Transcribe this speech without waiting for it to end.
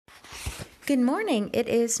Good morning. It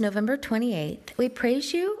is November 28th. We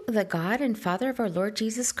praise you, the God and Father of our Lord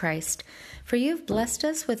Jesus Christ, for you have blessed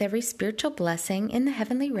us with every spiritual blessing in the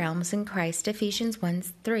heavenly realms in Christ. Ephesians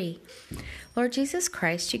 1:3. Lord Jesus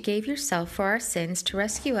Christ, you gave yourself for our sins to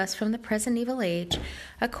rescue us from the present evil age,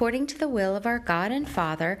 according to the will of our God and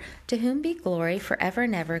Father, to whom be glory forever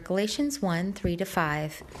and ever. Galatians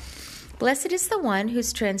 1:3-5. Blessed is the one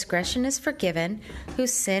whose transgression is forgiven,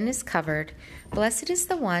 whose sin is covered. Blessed is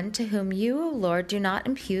the one to whom you, O Lord, do not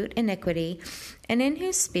impute iniquity, and in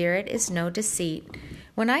whose spirit is no deceit.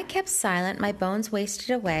 When I kept silent, my bones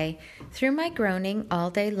wasted away, through my groaning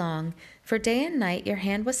all day long. For day and night your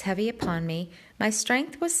hand was heavy upon me. My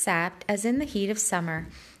strength was sapped as in the heat of summer.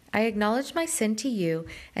 I acknowledged my sin to you,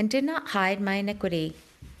 and did not hide my iniquity.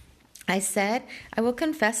 I said, I will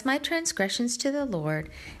confess my transgressions to the Lord,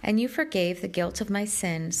 and you forgave the guilt of my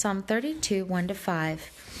sin. Psalm 32, 1-5.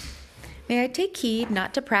 May I take heed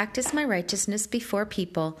not to practice my righteousness before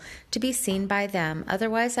people, to be seen by them.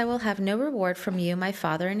 Otherwise I will have no reward from you, my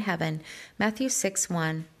Father in heaven. Matthew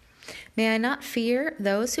 6:1. May I not fear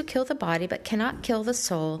those who kill the body but cannot kill the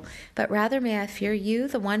soul, but rather may I fear you,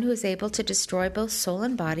 the one who is able to destroy both soul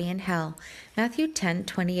and body in hell. Matthew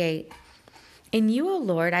 10:28. In you, O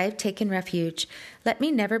Lord, I have taken refuge. Let me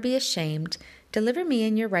never be ashamed. Deliver me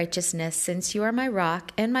in your righteousness, since you are my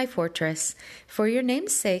rock and my fortress. For your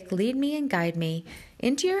name's sake, lead me and guide me.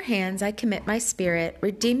 Into your hands I commit my spirit.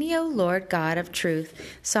 Redeem me, O Lord God of truth.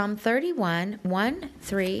 Psalm 31, 1,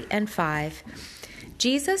 3, and 5.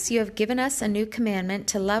 Jesus, you have given us a new commandment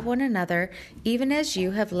to love one another, even as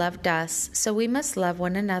you have loved us. So we must love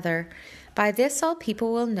one another. By this all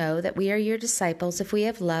people will know that we are your disciples if we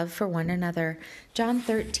have love for one another. John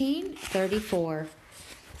 13:34.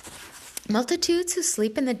 Multitudes who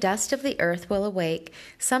sleep in the dust of the earth will awake,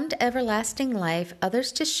 some to everlasting life,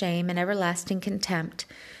 others to shame and everlasting contempt.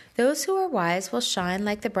 Those who are wise will shine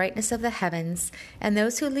like the brightness of the heavens, and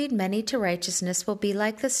those who lead many to righteousness will be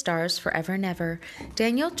like the stars forever and ever.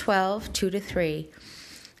 Daniel 12:2-3.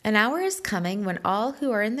 An hour is coming when all who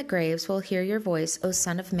are in the graves will hear your voice, O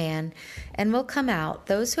Son of Man, and will come out.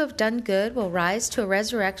 Those who have done good will rise to a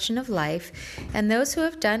resurrection of life, and those who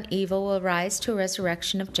have done evil will rise to a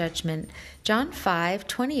resurrection of judgment. John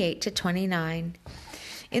 5:28-29.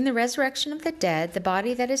 In the resurrection of the dead, the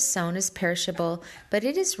body that is sown is perishable, but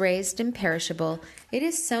it is raised imperishable. It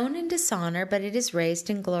is sown in dishonor, but it is raised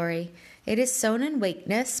in glory. It is sown in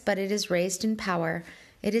weakness, but it is raised in power.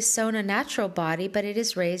 It is sown a natural body, but it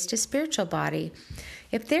is raised a spiritual body.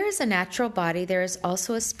 If there is a natural body, there is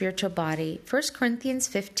also a spiritual body. 1 Corinthians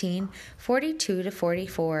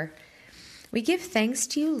 15:42-44. We give thanks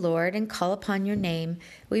to you, Lord, and call upon your name.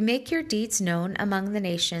 We make your deeds known among the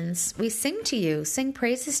nations. We sing to you, sing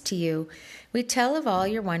praises to you. We tell of all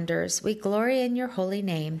your wonders. We glory in your holy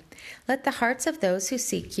name. Let the hearts of those who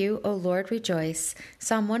seek you, O Lord, rejoice.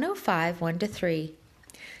 Psalm 105, 1-3.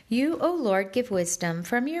 You, O Lord, give wisdom.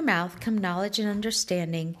 From your mouth come knowledge and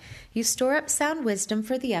understanding. You store up sound wisdom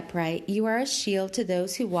for the upright. You are a shield to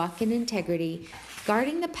those who walk in integrity,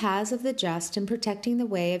 guarding the paths of the just and protecting the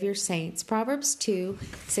way of your saints. Proverbs 2,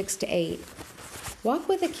 6-8. Walk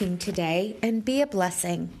with the King today and be a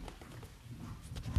blessing.